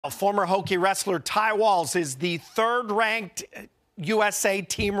Former Hokie wrestler Ty Walz is the third-ranked USA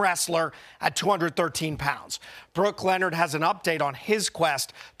team wrestler at 213 pounds. Brooke Leonard has an update on his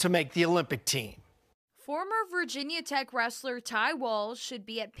quest to make the Olympic team. Former Virginia Tech wrestler Ty Walz should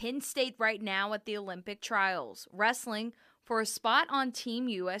be at Penn State right now at the Olympic trials, wrestling for a spot on Team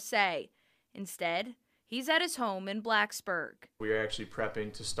USA. Instead, he's at his home in Blacksburg. We are actually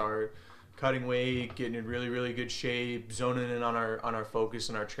prepping to start cutting weight, getting in really good shape, zoning in on our focus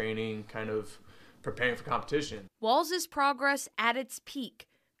and our training, kind of preparing for competition. Walz's progress at its peak,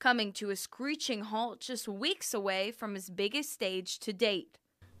 coming to a screeching halt just weeks away from his biggest stage to date.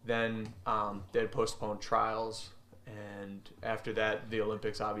 Then they had postponed trials, and after that, the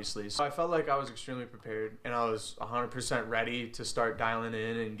Olympics, obviously. So I felt like I was extremely prepared, and I was 100% ready to start dialing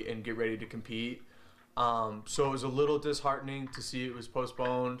in and get ready to compete. So it was a little disheartening to see it was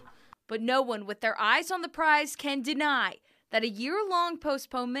postponed. But no one with their eyes on the prize can deny that a year-long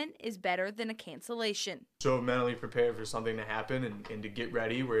postponement is better than a cancellation. So mentally prepared for something to happen and to get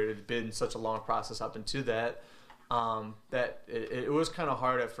ready, where it had been such a long process up into that, that it was kind of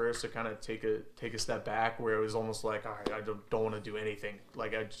hard at first to kind of take a step back, where it was almost like, all right, I don't want to do anything.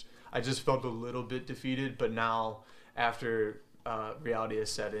 Like I just felt a little bit defeated. But now, after reality has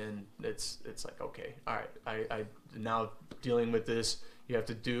set in, it's like, okay, all right, I now dealing with this. You have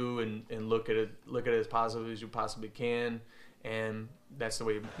to do and look at it as positive as you possibly can, and that's the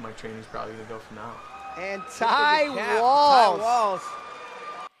way my training's probably gonna go from now. And Ty Walz.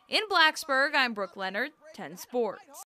 In Blacksburg, I'm Brooke Leonard, 10 Sports.